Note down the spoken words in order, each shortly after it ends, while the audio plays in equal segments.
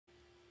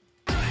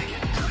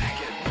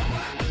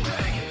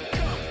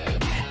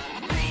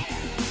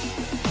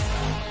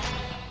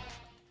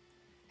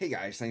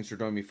Guys, thanks for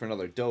joining me for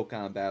another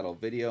Dokkan Battle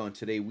video, and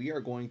today we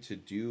are going to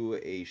do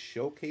a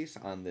showcase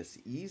on this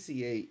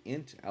EZA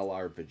Int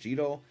LR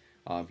Vegito.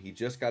 He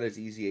just got his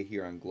EZA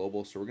here on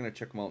Global, so we're going to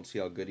check him out and see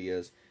how good he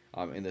is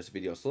in this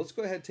video. So let's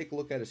go ahead and take a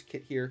look at his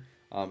kit here,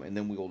 and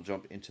then we will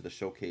jump into the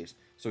showcase.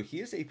 So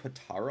he is a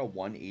Patara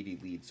 180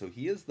 lead, so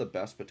he is the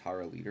best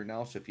Patara leader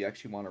now, so if you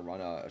actually want to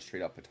run a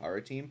straight up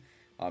Patara team,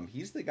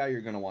 he's the guy you're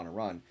going to want to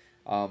run.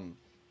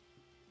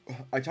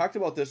 I talked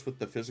about this with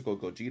the physical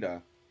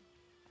Gogeta,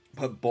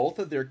 but both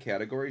of their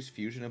categories,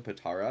 Fusion and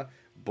Patara,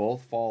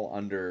 both fall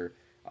under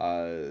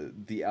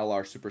the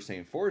LR Super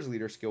Saiyan 4's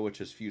leader skill,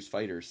 which is Fuse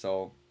Fighter.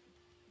 So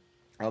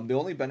the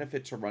only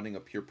benefit to running a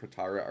pure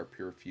Patara or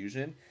pure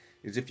Fusion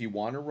is if you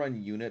want to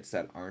run units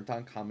that aren't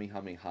on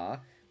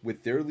Kamehameha,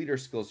 with their leader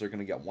skills, they're going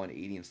to get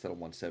 180 instead of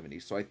 170.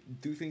 So I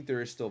do think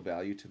there is still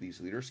value to these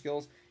leader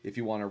skills if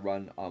you want to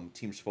run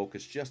teams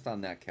focused just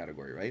on that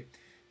category, right?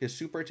 His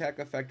super attack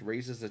effect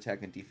raises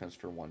attack and defense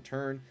for 1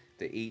 turn.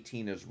 The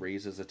 18 is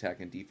raises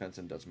attack and defense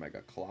and does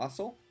Mega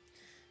Colossal.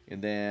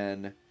 And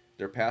then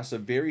their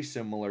passive, very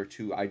similar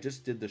to, I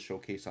just did the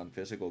showcase on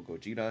physical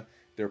Gogeta.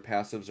 Their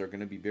passives are going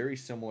to be very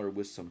similar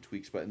with some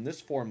tweaks, but in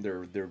this form,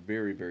 they're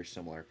very, very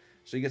similar.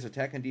 So he gets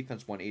attack and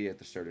defense 180 at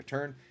the start of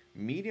turn,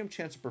 medium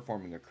chance of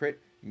performing a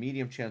crit,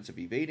 medium chance of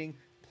evading,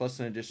 plus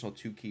an additional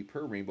 2 key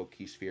per Rainbow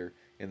Key Sphere,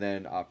 and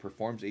then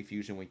performs a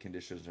fusion when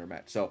conditions are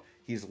met. So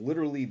he's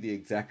literally the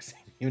exact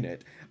same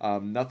unit.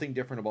 Nothing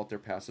different about their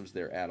passives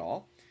there at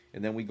all.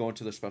 And then we go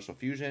into the special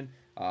fusion.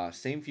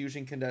 Same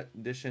fusion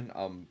condition,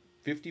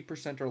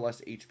 50% or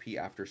less HP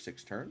after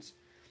 6 turns.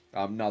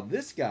 Now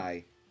this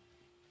guy,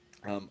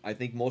 I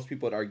think most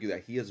people would argue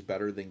that he is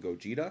better than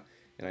Gogeta,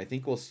 and I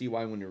think we'll see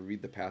why when we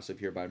read the passive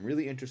here, but I'm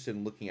really interested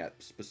in looking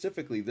at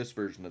specifically this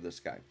version of this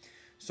guy.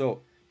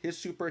 So his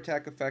super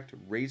attack effect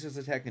raises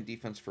attack and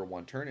defense for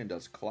 1 turn and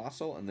does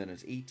Colossal, and then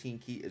his 18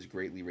 key is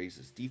greatly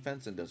raises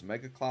defense and does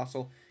Mega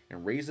Colossal,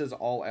 and raises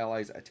all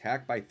allies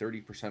attack by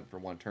 30% for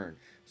 1 turn.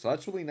 So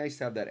that's really nice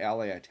to have that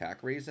ally attack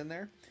raise in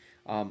there.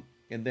 And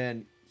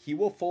then he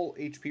will full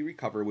HP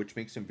recover, which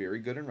makes him very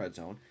good in red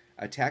zone.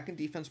 Attack and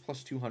defense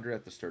plus 200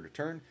 at the start of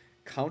turn.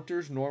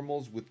 Counters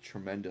normals with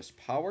tremendous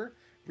power.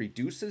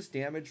 Reduces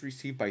damage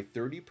received by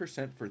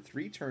 30% for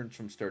 3 turns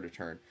from start of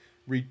turn.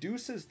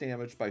 Reduces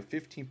damage by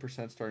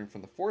 15% starting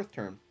from the 4th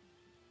turn.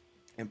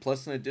 And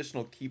plus an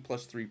additional key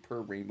plus 3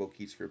 per Rainbow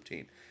Key Sphere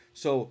obtained.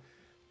 So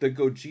the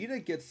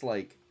Gogeta gets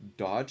like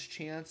dodge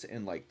chance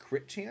and like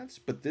crit chance,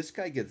 but this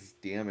guy gets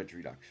damage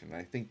reduction. And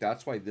I think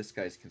that's why this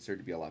guy is considered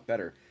to be a lot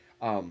better.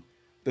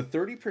 The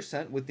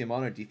 30% with the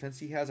amount of defense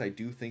he has, I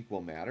do think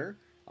will matter.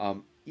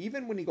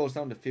 Even when he goes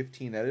down to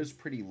 15, that is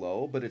pretty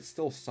low, but it's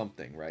still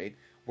something, right?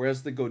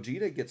 Whereas the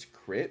Gogeta gets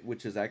crit,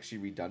 which is actually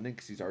redundant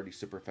because he's already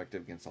super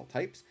effective against all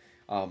types.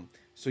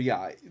 So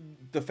yeah,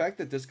 the fact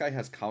that this guy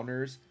has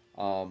counters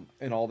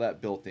and all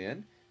that built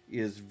in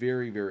is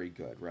very, very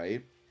good,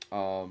 right?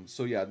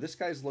 So yeah, this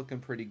guy's looking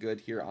pretty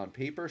good here on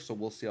paper, so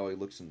we'll see how he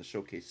looks in the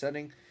showcase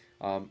setting.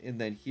 And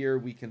then here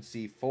we can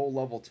see full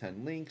level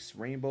 10 links,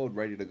 rainbowed,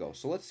 ready to go.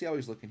 So let's see how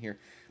he's looking here.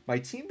 My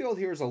team build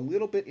here is a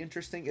little bit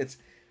interesting. It's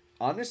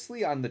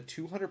honestly on the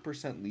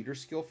 200% leader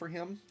skill for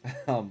him.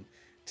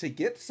 To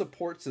get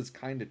supports is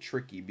kind of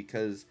tricky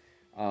because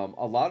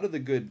a lot of the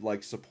good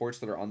like supports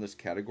that are on this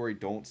category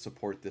don't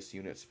support this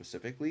unit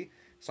specifically.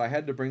 So I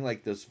had to bring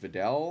like this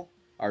Videl,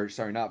 or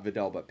sorry, not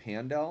Videl, but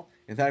Pandel.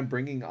 And then I'm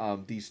bringing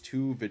these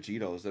 2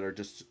 Vegitos that are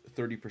just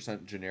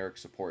 30% generic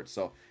support.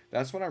 So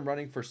that's what I'm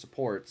running for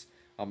supports.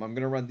 I'm going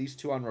to run these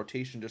 2 on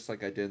rotation just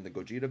like I did in the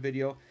Gogeta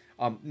video.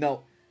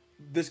 Now,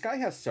 this guy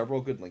has several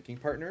good linking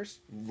partners,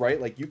 right?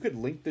 Like you could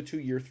link the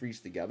 2 year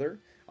 3s together.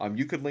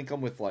 You could link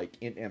them with like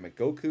Int Namek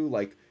Goku,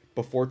 like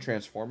before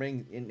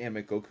transforming. Int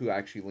Namek Goku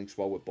actually links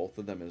well with both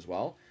of them as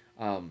well.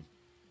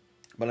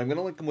 But I'm going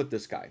to link them with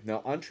this guy. Now,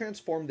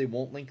 untransformed, they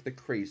won't link the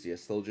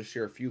craziest. They'll just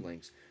share a few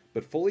links.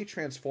 But fully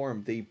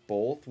transformed, they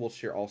both will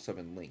share all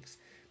 7 links.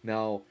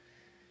 Now,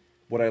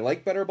 what I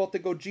like better about the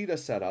Gogeta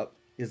setup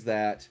is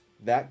that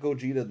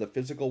Gogeta, the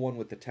physical one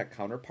with the tech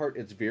counterpart,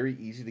 it's very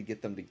easy to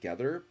get them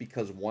together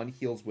because one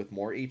heals with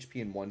more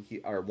HP and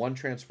one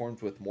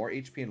transforms with more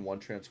HP and one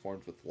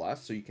transforms with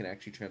less, so you can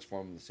actually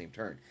transform in the same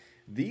turn.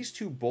 These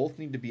 2 both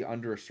need to be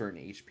under a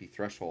certain HP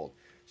threshold,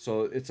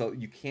 so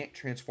you can't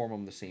transform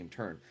them the same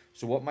turn.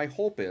 So what my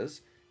hope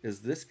is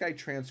this guy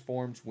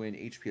transforms when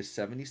HP is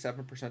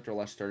 77% or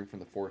less starting from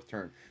the 4th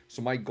turn.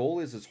 So my goal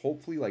is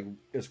hopefully like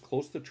as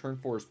close to turn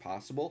 4 as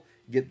possible,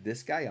 get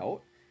this guy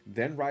out,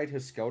 then ride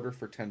his Scouter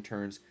for 10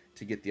 turns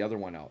to get the other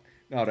one out.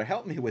 Now, to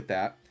help me with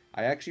that,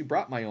 I actually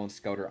brought my own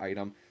Scouter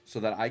item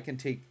so that I can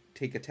take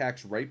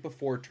attacks right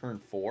before turn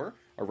 4,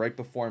 or right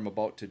before I'm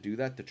about to do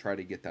that, to try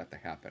to get that to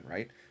happen,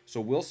 right?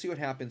 So we'll see what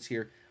happens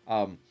here.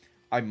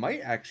 I might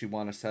actually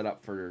want to set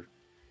up for,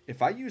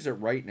 if I use it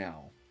right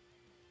now,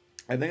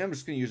 I think I'm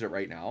just going to use it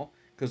right now,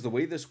 because the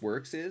way this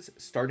works is,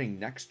 starting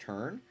next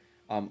turn,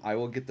 I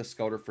will get the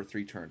Scouter for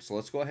 3 turns. So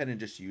let's go ahead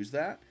and just use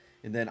that.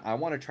 And then I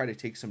want to try to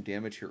take some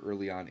damage here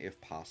early on if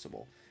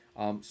possible.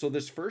 So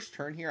this first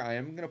turn here, I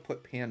am going to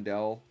put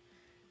Pandel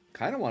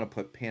Kind of want to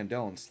put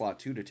Pandel in slot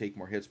 2 to take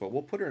more hits, but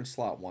we'll put her in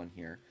slot 1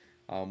 here.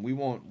 We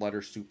won't let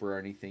her super or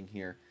anything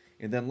here.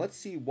 And then let's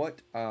see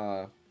what...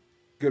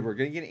 good, we're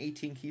going to get an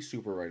 18 key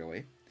super right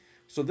away.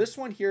 So this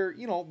one here,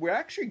 you know, we're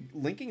actually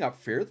linking up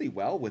fairly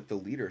well with the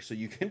leader. So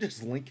you can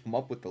just link him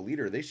up with the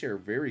leader. They share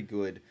very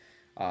good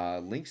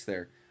links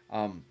there.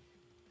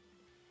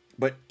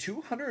 But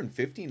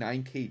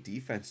 259k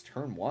defense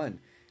turn 1.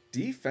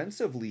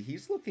 Defensively,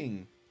 he's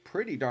looking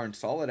pretty darn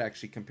solid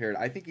actually compared.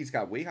 I think he's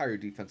got way higher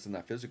defense than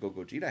that physical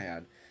Gogeta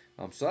had.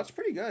 So that's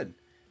pretty good.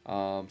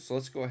 So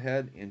let's go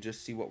ahead and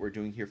just see what we're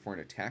doing here for an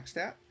attack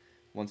stat.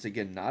 Once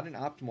again, not an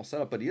optimal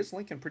setup, but he is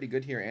linking pretty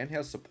good here and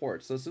has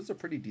support. So this is a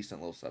pretty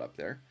decent little setup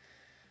there.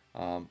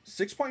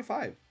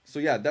 6.5. So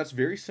yeah, that's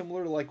very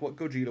similar to like what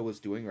Gogeta was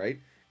doing,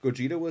 right?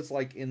 Gogeta was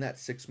like in that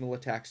 6 mil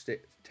attack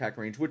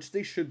range, which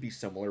they should be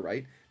similar,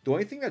 right? The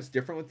only thing that's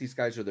different with these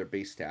guys are their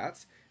base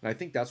stats. And I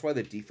think that's why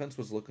the defense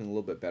was looking a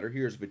little bit better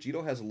here. Is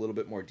Vegito has a little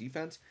bit more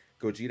defense.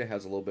 Gogeta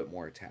has a little bit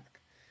more attack.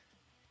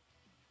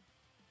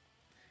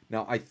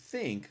 Now, I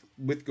think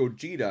with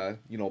Gogeta,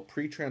 you know,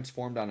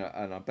 pre-transformed on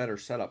a better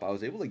setup, I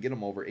was able to get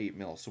him over 8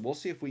 mil. So we'll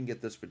see if we can get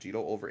this Vegito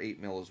over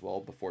 8 mil as well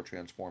before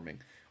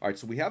transforming. All right,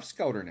 so we have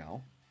Scouter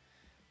now.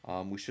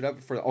 We should have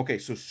it for... Okay,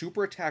 so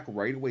super attack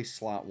right away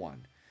slot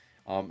 1.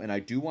 And I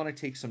do want to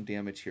take some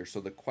damage here.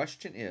 So the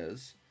question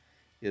is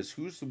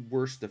who's the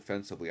worst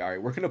defensively? All right,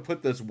 we're going to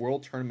put this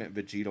World Tournament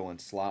Vegito in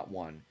slot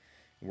 1.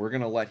 We're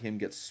going to let him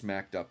get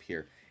smacked up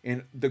here.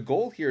 And the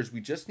goal here is we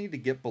just need to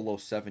get below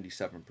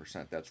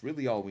 77%. That's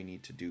really all we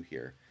need to do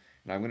here.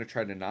 And I'm going to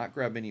try to not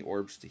grab any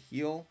orbs to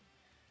heal.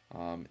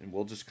 And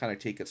we'll just kind of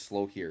take it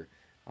slow here.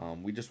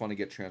 We just want to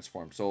get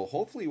transformed. So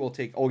hopefully we'll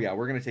take... Oh yeah,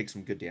 we're going to take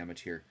some good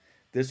damage here.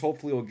 This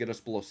hopefully will get us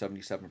below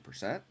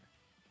 77%.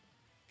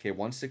 Okay,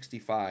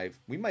 165.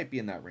 We might be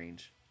in that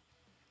range.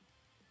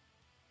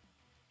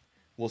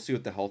 We'll see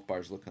what the health bar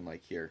is looking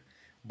like here.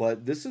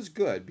 But this is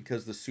good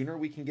because the sooner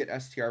we can get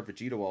STR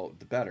Vegito out,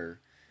 the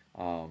better.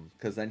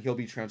 Because then he'll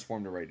be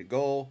transformed and ready to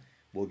go.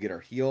 We'll get our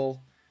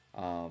heal.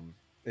 And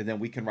then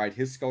we can ride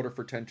his Scouter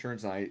for 10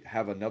 turns. And I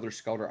have another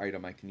Scouter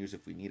item I can use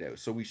if we need it.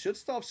 So we should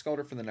still have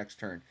Scouter for the next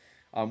turn.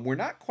 We're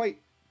not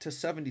quite to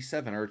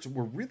 77. Or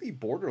we're really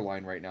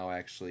borderline right now,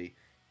 actually.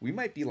 We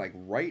might be like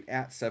right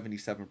at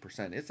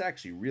 77%. It's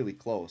actually really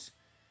close.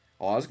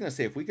 Oh, I was going to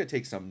say if we could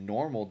take some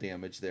normal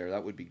damage there,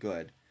 that would be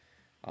good.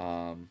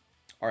 All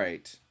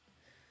right.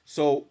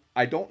 So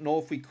I don't know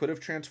if we could have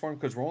transformed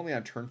because we're only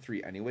on turn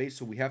 3 anyway.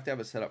 So we have to have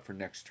it set up for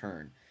next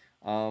turn.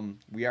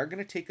 We are going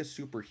to take a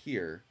super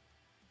here.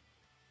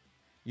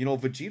 You know,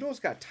 Vegito's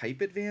got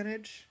type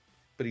advantage,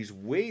 but he's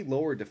way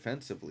lower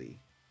defensively.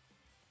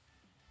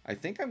 I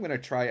think I'm going to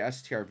try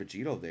STR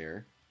Vegito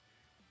there.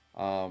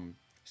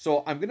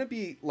 So I'm going to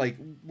be, like,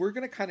 we're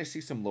going to kind of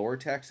see some lower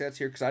attack stats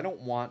here because I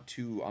don't want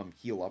to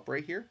heal up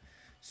right here.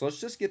 So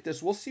let's just get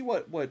this. We'll see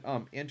what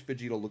Int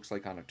Vegito looks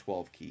like on a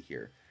 12 key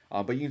here.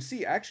 But you can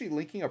see actually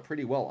linking up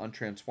pretty well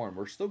untransformed.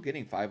 We're still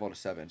getting 5 out of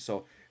 7.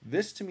 So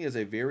this to me is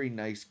a very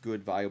nice,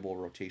 good, viable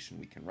rotation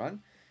we can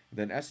run.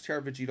 Then STR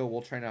Vegito,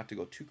 we'll try not to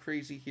go too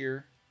crazy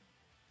here.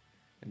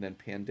 And then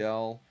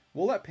Pandel.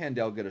 We'll let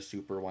Pandel get a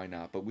super, why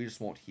not? But we just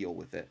won't heal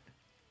with it.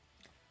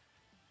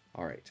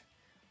 All right.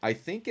 I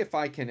think if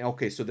I can...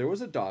 Okay, so there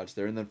was a dodge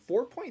there. And then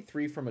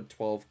 4.3 from a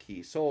 12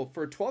 key. So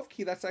for a 12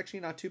 key, that's actually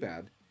not too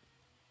bad.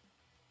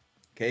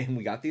 Okay, and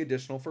we got the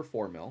additional for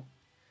 4 mil.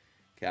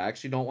 Okay, I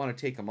actually don't want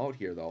to take him out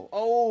here, though.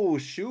 Oh,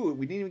 shoot.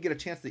 We didn't even get a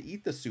chance to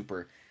eat the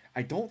super.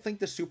 I don't think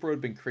the super would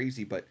have been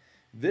crazy, but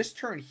this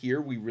turn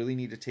here, we really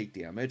need to take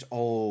damage.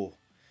 Oh.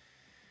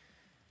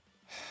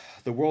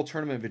 The World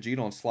Tournament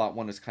Vegito in slot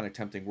 1 is kind of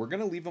tempting. We're going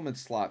to leave him in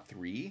slot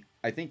 3.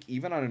 I think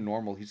even on a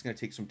normal, he's going to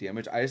take some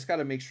damage. I just got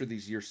to make sure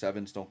these year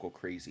 7s don't go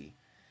crazy.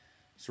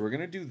 So we're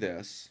going to do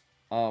this.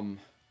 I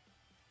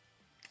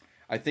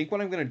think what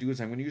I'm going to do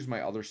is I'm going to use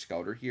my other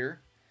Scouter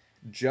here.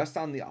 Just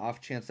on the off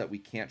chance that we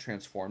can't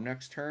transform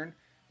next turn,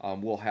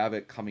 we'll have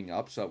it coming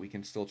up so that we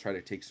can still try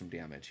to take some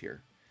damage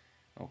here.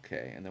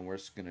 Okay, and then we're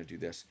just going to do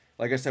this.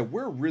 Like I said,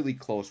 we're really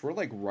close. We're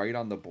like right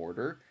on the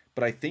border.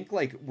 But I think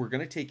like we're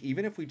going to take,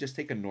 even if we just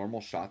take a normal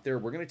shot there,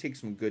 we're going to take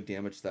some good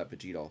damage to that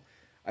Vegito.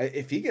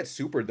 If he gets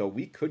super though,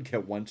 we could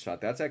get one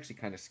shot. That's actually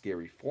kind of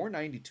scary.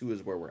 492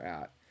 is where we're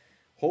at.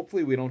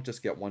 Hopefully we don't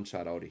just get one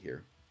shot out of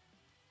here.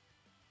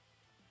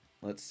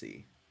 Let's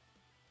see.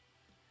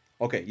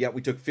 Okay, yeah,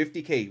 we took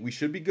 50k. We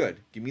should be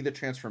good. Give me the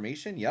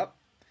transformation. Yep.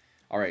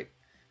 All right.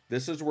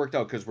 This has worked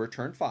out because we're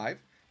turn 5.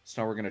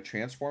 So now we're going to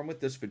transform with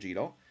this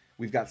Vegito.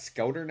 We've got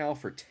Scouter now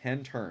for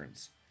 10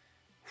 turns.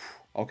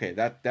 Okay,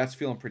 that's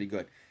feeling pretty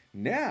good.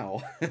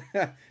 Now,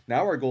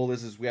 now our goal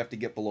is we have to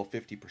get below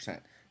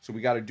 50%. So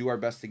we got to do our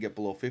best to get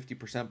below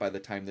 50% by the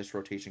time this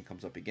rotation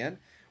comes up again.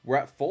 We're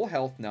at full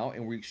health now,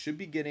 and we should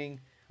be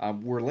getting...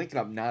 we're linking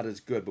up not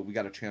as good, but we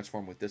got to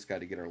transform with this guy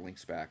to get our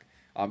links back.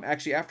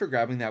 Actually, after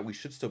grabbing that, we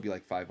should still be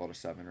like 5 out of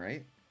 7,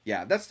 right?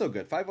 Yeah, that's still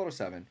good. 5 out of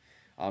 7.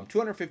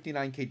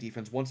 259k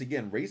defense. Once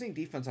again, raising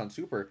defense on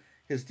super.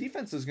 His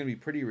defense is going to be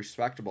pretty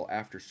respectable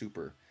after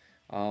super.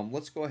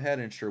 Let's go ahead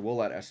and sure, we'll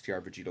let STR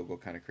Vegito go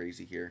kind of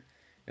crazy here.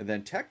 And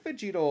then Tech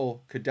Vegito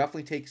could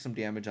definitely take some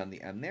damage on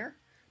the end there,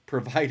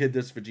 provided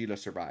this Vegeta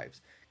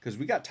survives. Because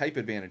we got type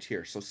advantage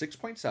here. So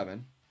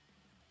 6.7.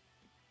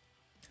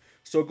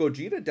 So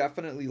Gogeta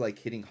definitely like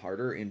hitting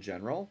harder in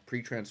general,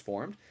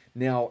 pre-transformed.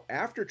 Now,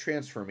 after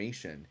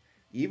transformation,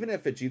 even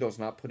if Vegito's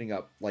not putting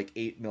up like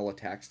 8 mil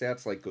attack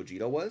stats like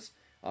Gogeta was,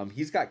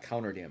 he's got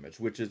counter damage,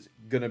 which is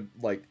gonna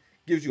like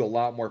gives you a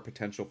lot more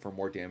potential for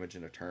more damage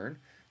in a turn.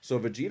 So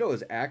Vegito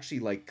is actually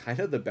like kind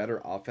of the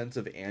better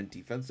offensive and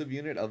defensive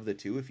unit of the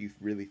two, if you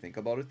really think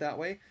about it that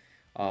way.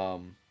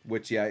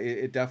 Which yeah,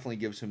 it definitely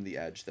gives him the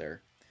edge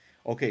there.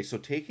 Okay, so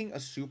taking a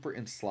super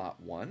in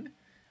slot 1.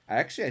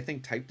 Actually, I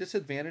think type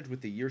disadvantage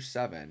with the year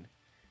 7.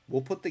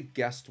 We'll put the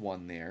guest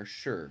one there,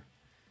 sure.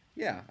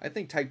 Yeah, I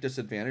think type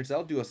disadvantage.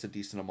 That'll do us a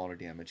decent amount of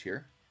damage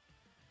here.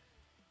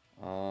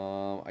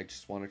 I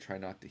just want to try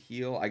not to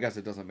heal. I guess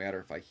it doesn't matter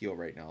if I heal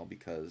right now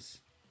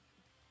because...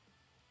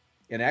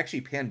 And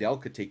actually,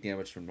 Pandel could take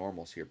damage from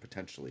normals here,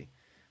 potentially.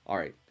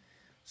 Alright.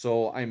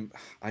 So,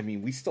 I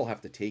mean, we still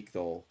have to take,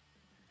 though...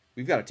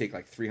 We've got to take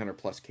like 300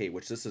 plus K,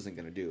 which this isn't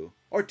going to do.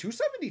 Or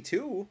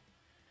 272.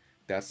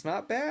 That's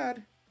not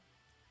bad.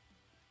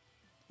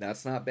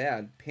 That's not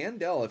bad.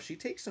 Pandel, if she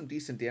takes some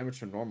decent damage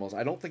from normals,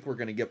 I don't think we're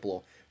going to get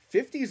below.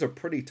 50 is a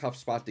pretty tough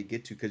spot to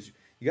get to because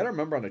you got to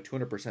remember on a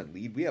 200%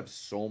 lead, we have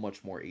so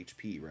much more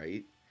HP,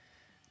 right?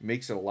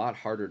 Makes it a lot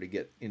harder to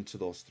get into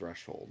those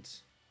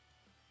thresholds.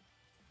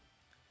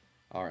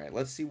 All right,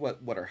 let's see what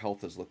our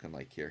health is looking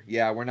like here.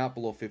 Yeah, we're not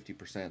below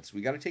 50%, so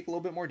we got to take a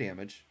little bit more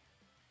damage.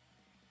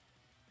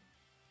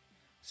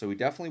 So we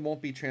definitely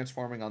won't be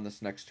transforming on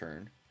this next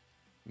turn.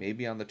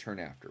 Maybe on the turn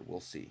after.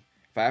 We'll see.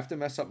 If I have to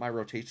mess up my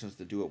rotations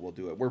to do it, we'll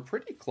do it. We're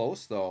pretty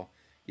close, though.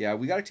 Yeah,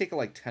 we got to take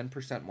like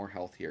 10% more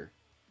health here.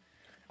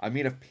 I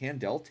mean, if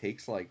Pandel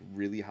takes like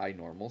really high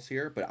normals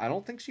here, but I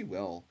don't think she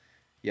will.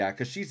 Yeah,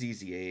 because she's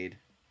easy aid.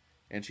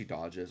 And she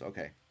dodges.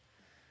 Okay.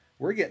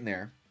 We're getting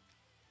there.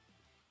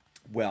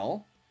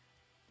 Well,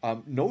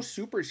 no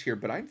supers here,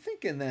 but I'm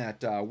thinking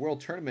that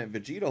World Tournament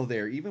Vegito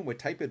there, even with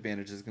type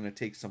advantage, is going to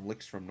take some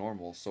licks from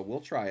normals. So we'll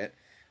try it.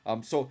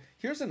 So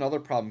here's another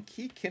problem.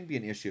 Key can be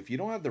an issue. If you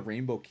don't have the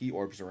rainbow key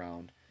orbs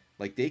around,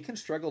 like they can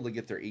struggle to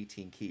get their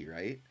 18 key,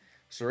 right?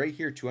 So right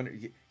here,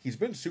 200. He's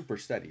been super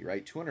steady,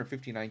 right?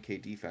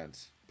 259k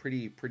defense.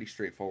 Pretty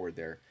straightforward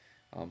there.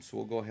 So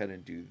we'll go ahead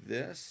and do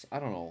this. I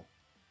don't know.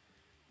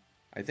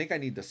 I think I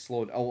need to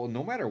slow. Oh, well,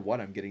 no matter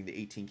what, I'm getting the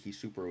 18 key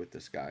super with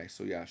this guy.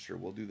 So yeah, sure,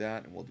 we'll do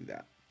that and we'll do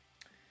that.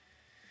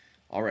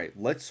 All right,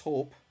 let's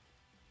hope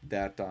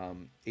that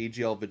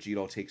AGL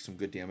Vegito takes some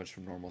good damage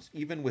from normals,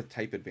 even with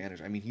type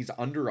advantage. I mean, he's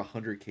under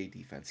 100k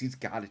defense. He's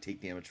got to take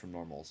damage from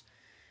normals.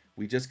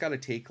 We just got to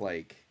take,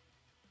 like,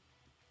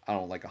 I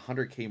don't know, like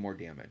 100k more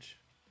damage.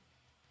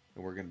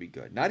 And we're going to be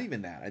good. Not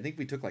even that. I think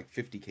we took like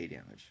 50k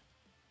damage.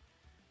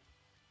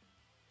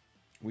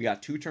 We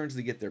got 2 turns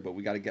to get there, but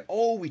we got to get...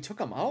 Oh, we took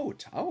him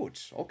out.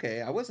 Ouch.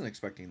 Okay, I wasn't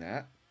expecting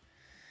that.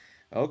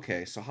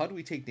 Okay, so how do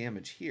we take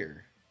damage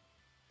here?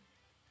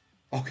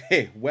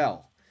 Okay,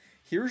 well...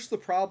 Here's the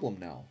problem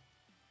now.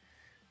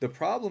 The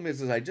problem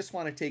is I just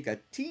want to take a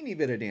teeny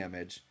bit of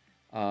damage.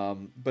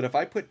 But if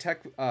I put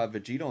Tech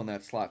Vegito in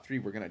that slot 3,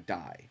 we're going to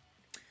die.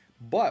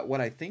 But what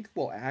I think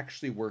will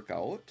actually work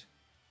out...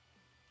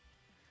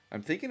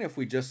 I'm thinking if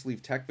we just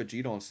leave Tech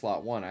Vegito in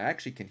slot 1, I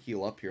actually can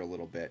heal up here a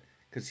little bit.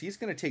 Because he's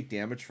going to take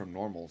damage from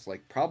normals.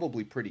 Like,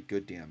 probably pretty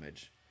good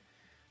damage.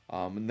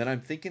 And then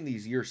I'm thinking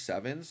these year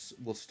 7s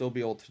will still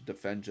be able to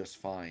defend just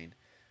fine.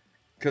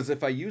 Because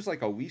if I use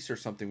like a Whis or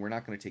something, we're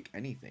not going to take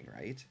anything,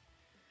 right?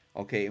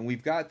 Okay, and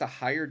we've got the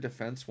higher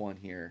defense one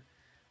here.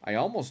 I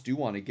almost do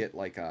want to get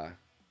like a...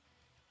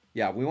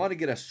 Yeah, we want to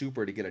get a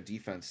super to get a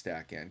defense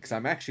stack in. Because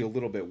I'm actually a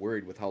little bit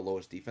worried with how low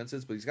his defense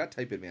is. But he's got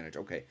type advantage.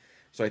 Okay,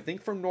 so I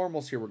think from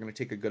normals here, we're going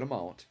to take a good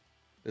amount.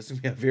 This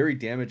is going to be a very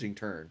damaging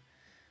turn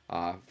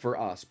for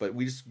us. But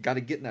we just got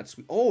to get in that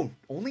sweet... Oh,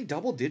 only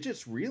double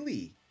digits?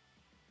 Really?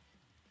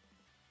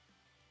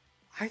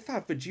 I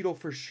thought Vegito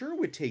for sure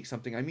would take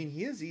something. I mean,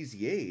 he is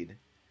easy aid.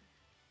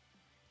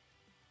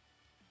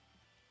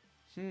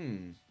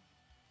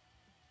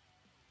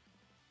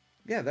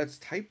 Yeah, that's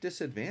type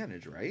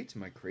disadvantage, right?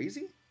 Am I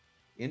crazy?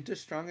 Into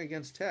strong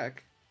against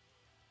tech.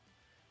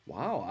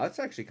 Wow, that's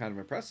actually kind of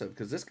impressive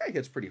because this guy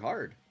hits pretty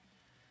hard.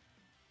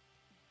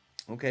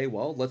 Okay,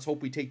 well, let's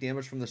hope we take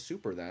damage from the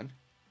super then.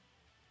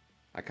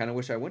 I kind of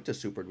wish I went to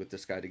supered with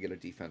this guy to get a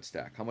defense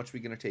stack. How much are we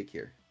going to take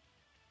here?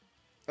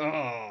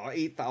 Oh,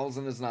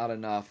 8,000 is not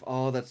enough.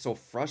 Oh, that's so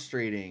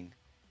frustrating.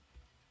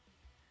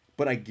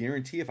 But I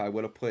guarantee if I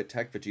would have put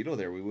Tech Vegito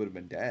there, we would have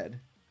been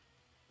dead.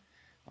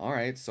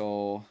 Alright,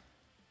 so...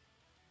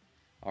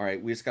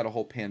 Alright, we just got to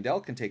hope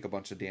Pandel can take a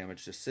bunch of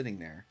damage just sitting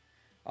there.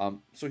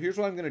 So here's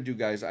what I'm going to do,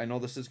 guys. I know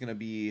this is going to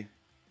be...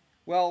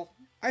 Well,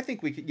 I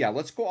think we could... Yeah,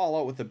 let's go all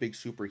out with a big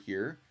super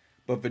here.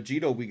 But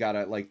Vegito, we got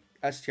to... Like,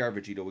 STR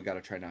Vegito, we got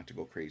to try not to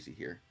go crazy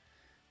here.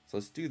 So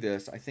let's do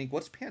this. I think...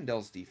 What's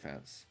Pandel's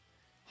defense?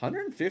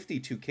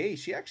 152k.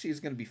 She actually is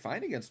going to be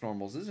fine against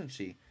normals, isn't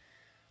she?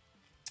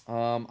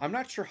 I'm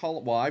not sure how...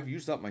 Well, I've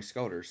used up my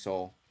scouter,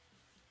 so...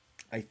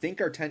 I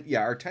think our 10,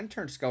 yeah, our 10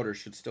 turn scouter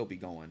should still be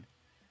going.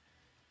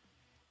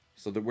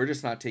 So that we're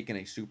just not taking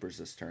any supers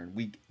this turn.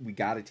 We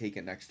got to take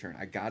it next turn.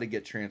 I got to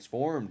get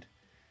transformed.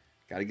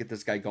 Got to get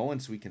this guy going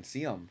so we can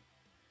see him.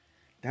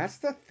 That's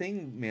the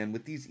thing, man,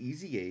 with these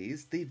easy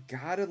A's, they've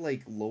got to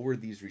like lower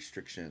these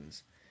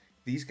restrictions.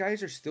 These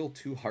guys are still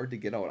too hard to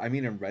get out. I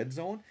mean, in red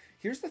zone,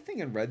 here's the thing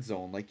in red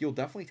zone, like you'll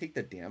definitely take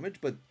the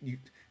damage, but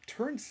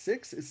turn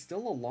 6 is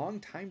still a long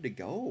time to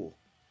go.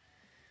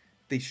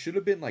 They should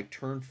have been like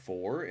turn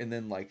 4 and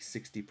then like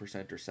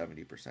 60% or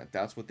 70%.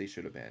 That's what they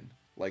should have been.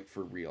 Like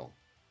for real.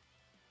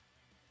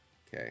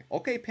 Okay.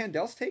 Okay,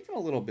 Pandel's taking a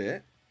little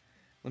bit.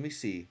 Let me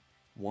see.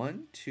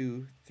 1,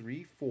 2,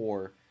 3,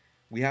 4.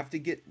 We have to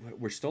get...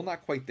 We're still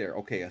not quite there.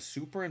 Okay, a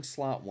super in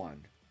slot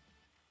 1.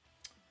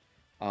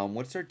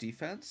 What's our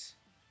defense?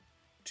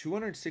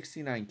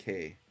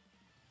 269k.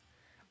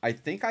 I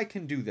think I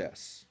can do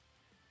this.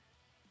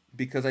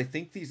 Because I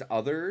think these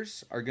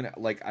others are going to...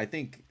 Like, I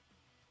think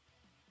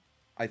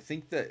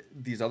that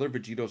these other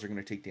Vegitos are going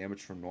to take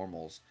damage from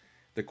normals.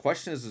 The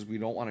question is we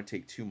don't want to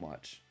take too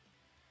much.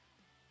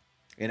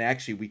 And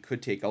actually, we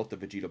could take out the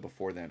Vegito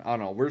before then. I don't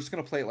know. We're just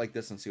going to play it like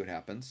this and see what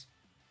happens.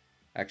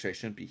 Actually, I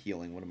shouldn't be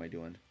healing. What am I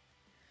doing?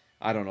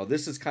 I don't know.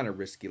 This is kind of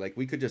risky. Like,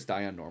 we could just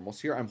die on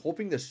normals here. I'm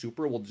hoping this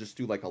super will just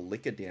do, like, a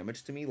lick of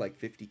damage to me, like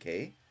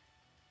 50k.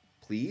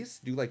 Please?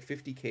 Do, like,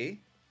 50k?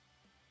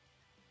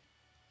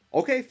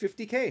 Okay,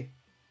 50k.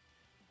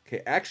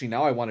 Okay, actually,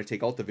 now I want to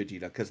take out the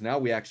Vegeta, because now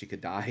we actually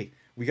could die.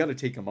 We got to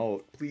take him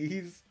out.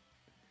 Please?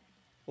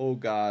 Oh,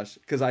 gosh.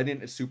 Because I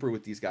didn't super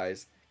with these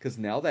guys. Because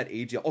now that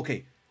AGL...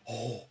 Okay.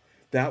 Oh,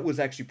 that was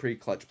actually pretty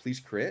clutch. Please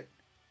crit.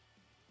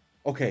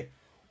 Okay.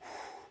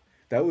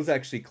 That was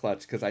actually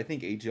clutch because I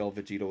think AGL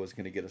Vegito was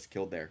going to get us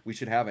killed there. We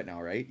should have it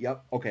now, right?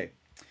 Yep. Okay.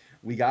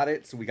 We got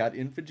it. So we got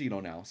in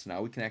Vegito now. So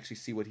now we can actually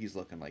see what he's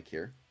looking like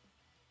here.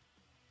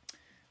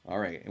 All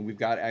right. And we've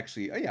got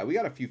actually... Oh, yeah. We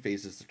got a few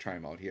phases to try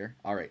him out here.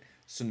 All right.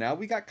 So now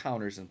we got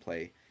counters in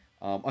play.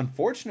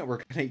 Unfortunate,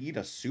 we're going to eat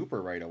a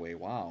super right away.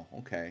 Wow.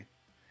 Okay.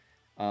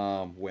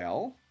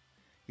 Well...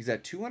 He's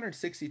at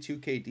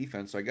 262k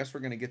defense, so I guess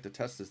we're going to get to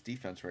test this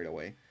defense right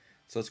away.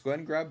 So let's go ahead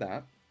and grab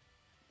that.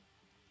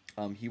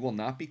 He will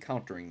not be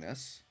countering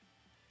this.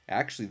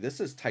 Actually, this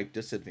is type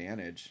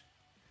disadvantage.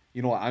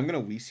 You know what? I'm going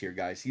to Whis here,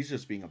 guys. He's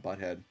just being a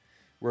butthead.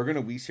 We're going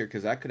to Whis here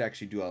because that could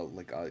actually do a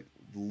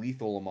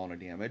lethal amount of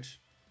damage.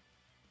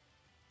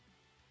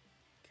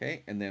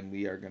 Okay, and then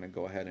we are going to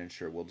go ahead and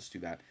sure, we'll just do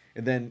that.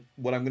 And then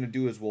what I'm going to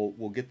do is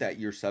we'll get that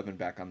year 7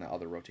 back on the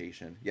other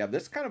rotation. Yeah,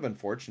 this is kind of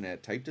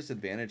unfortunate. Type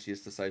disadvantage, he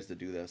just decides to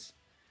do this.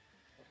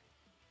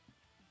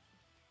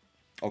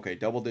 Okay,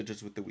 double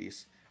digits with the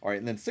Whis. All right,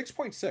 and then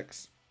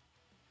 6.6.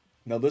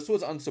 Now, this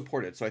was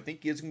unsupported, so I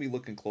think he is going to be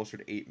looking closer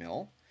to 8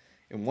 mil.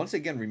 And once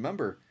again,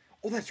 remember...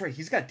 Oh, that's right,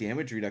 he's got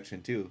damage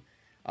reduction, too.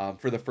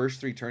 For the first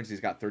 3 turns,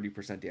 he's got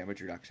 30% damage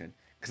reduction.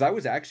 Because I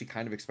was actually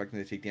kind of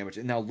expecting to take damage.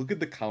 And now look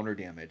at the counter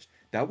damage.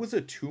 That was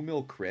a 2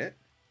 mil crit.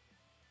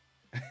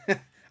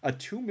 A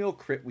 2 mil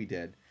crit we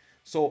did.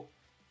 So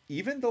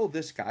even though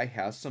this guy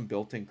has some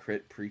built-in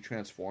crit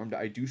pre-transformed,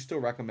 I do still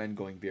recommend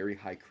going very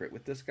high crit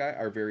with this guy.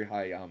 Or very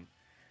high,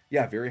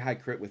 very high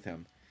crit with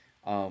him.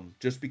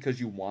 Just because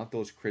you want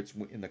those crits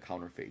in the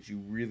counter phase. You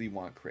really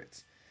want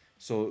crits.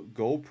 So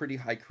go pretty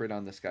high crit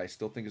on this guy.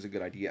 Still think is a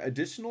good idea.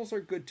 Additionals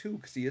are good too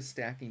because he is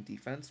stacking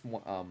defense.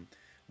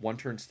 One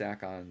turn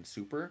stack on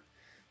super.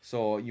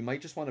 So you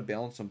might just want to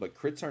balance them. But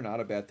crits are not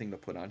a bad thing to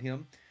put on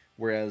him.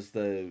 Whereas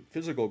the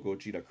physical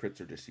Gogeta crits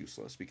are just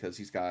useless because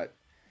he's got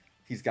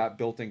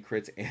built-in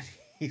crits and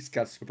he's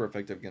got super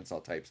effective against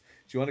all types.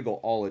 So you want to go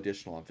all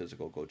additional on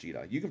physical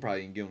Gogeta. You can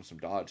probably give him some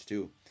dodge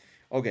too.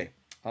 Okay.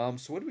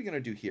 So what are we going to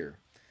do here?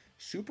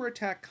 Super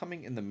attack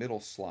coming in the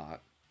middle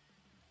slot.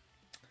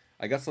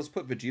 I guess let's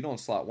put Vegito in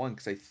slot 1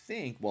 because I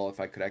think, well, if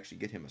I could actually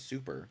get him a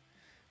super.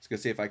 I was going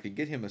to say if I could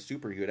get him a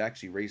super, he would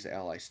actually raise the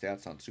ally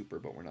stats on super,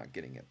 but we're not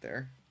getting it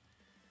there.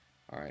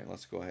 All right,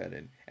 let's go ahead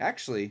and...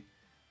 Actually,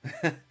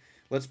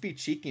 let's be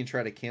cheeky and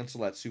try to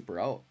cancel that super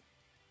out.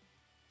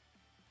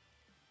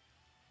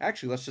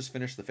 Actually, let's just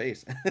finish the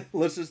phase.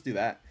 Let's just do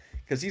that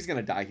because he's going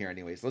to die here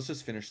anyways. Let's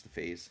just finish the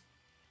phase.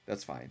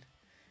 That's fine.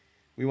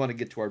 We want to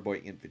get to our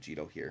boy Int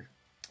Vegito here.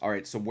 All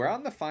right, so we're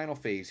on the final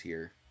phase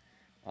here.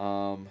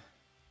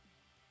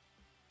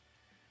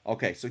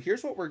 Okay, so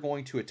here's what we're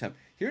going to attempt.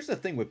 Here's the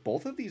thing with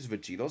both of these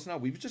Vegitos now,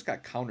 we've just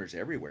got counters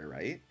everywhere,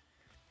 right?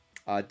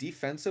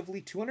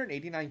 Defensively,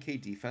 289k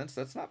defense.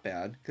 That's not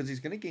bad because he's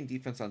going to gain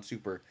defense on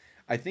super.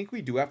 I think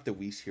we do have to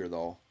Whis here,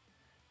 though.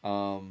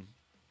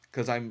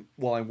 Because I'm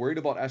worried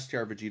about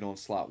STR Vegito in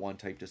slot 1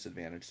 type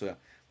disadvantage. So yeah,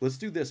 let's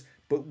do this.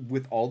 But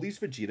with all these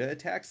Vegeta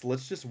attacks,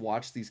 let's just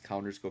watch these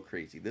counters go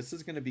crazy. This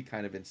is going to be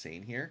kind of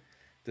insane here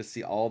to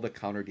see all the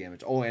counter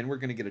damage. Oh, and we're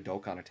going to get a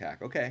Dokkan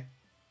attack. Okay.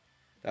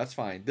 That's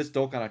fine. This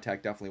Dokkan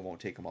attack definitely won't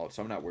take him out,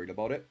 so I'm not worried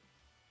about it.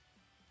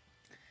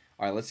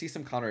 All right, let's see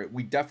some counter.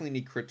 We definitely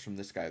need crits from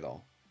this guy,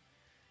 though.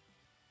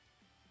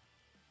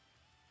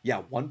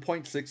 Yeah,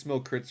 1.6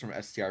 mil crits from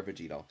STR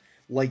Vegito.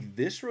 Like,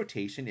 this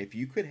rotation, if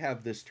you could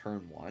have this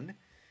turn 1,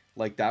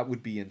 Like, that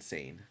would be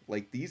insane.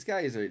 Like, these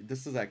guys are...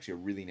 This is actually a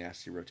really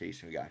nasty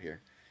rotation we got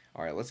here.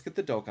 All right, let's get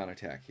the Dokkan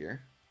attack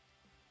here.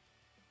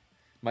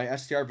 My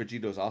STR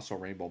Vegito is also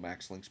Rainbow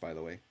Max Links, by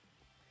the way.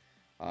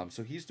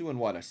 So he's doing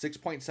what? A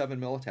 6.7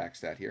 mil attack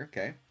stat here.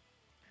 Okay.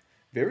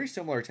 Very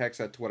similar attack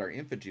stat to what our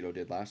Inf Vegito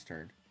did last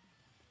turn.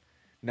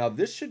 Now,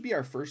 this should be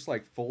our first,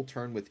 like, full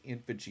turn with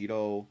Inf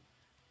Vegito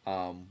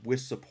with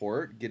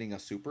support, getting a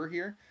super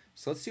here.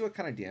 So let's see what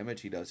kind of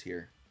damage he does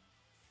here.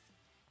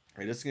 All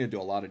right, this is going to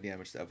do a lot of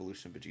damage to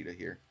Evolution Vegeta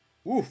here.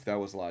 Oof, that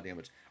was a lot of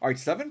damage. All right,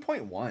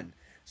 7.1.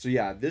 So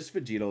yeah, this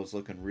Vegito is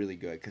looking really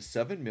good because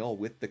 7 mil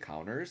with the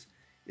counters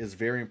is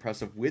very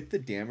impressive with the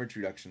damage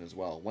reduction as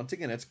well. Once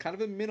again, it's kind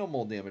of a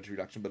minimal damage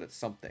reduction, but it's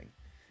something.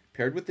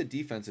 Paired with the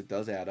defense, it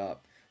does add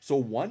up. So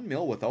 1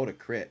 mil without a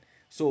crit.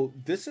 So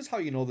this is how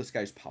you know this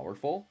guy's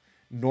powerful.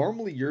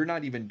 Normally, you're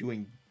not even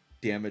doing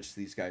damage to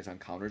these guys on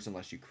counters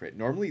unless you crit.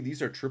 Normally,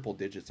 these are triple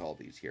digits, all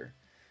these here.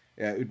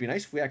 It would be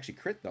nice if we actually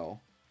crit,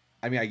 though.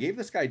 I mean, I gave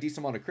this guy a decent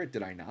amount of crit,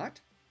 did I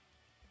not?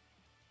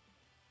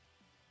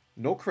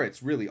 No crits,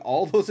 really.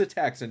 All those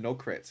attacks and no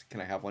crits. Can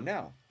I have one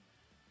now?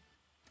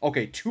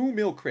 Okay, 2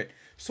 mil crit.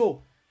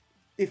 So,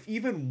 if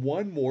even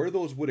one more of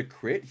those would have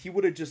crit, he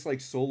would have just, like,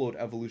 soloed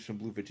Evolution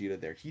Blue Vegeta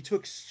there. He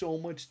took so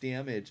much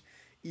damage.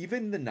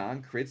 Even the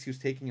non-crits, he was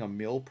taking a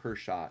mil per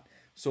shot.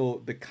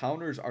 So, the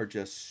counters are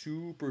just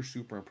super,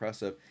 super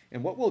impressive.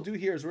 And what we'll do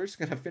here is we're just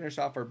going to finish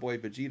off our boy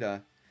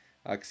Vegeta.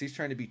 Because he's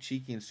trying to be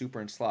cheeky and super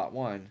in slot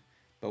 1.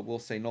 But we'll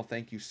say, no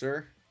thank you,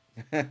 sir.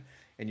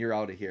 And you're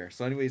out of here.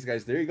 So anyways,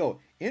 guys, there you go.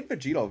 In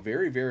Vegito,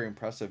 very, very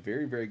impressive.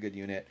 Very, very good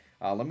unit.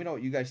 Let me know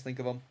what you guys think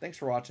of him. Thanks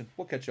for watching.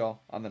 We'll catch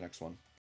y'all on the next one.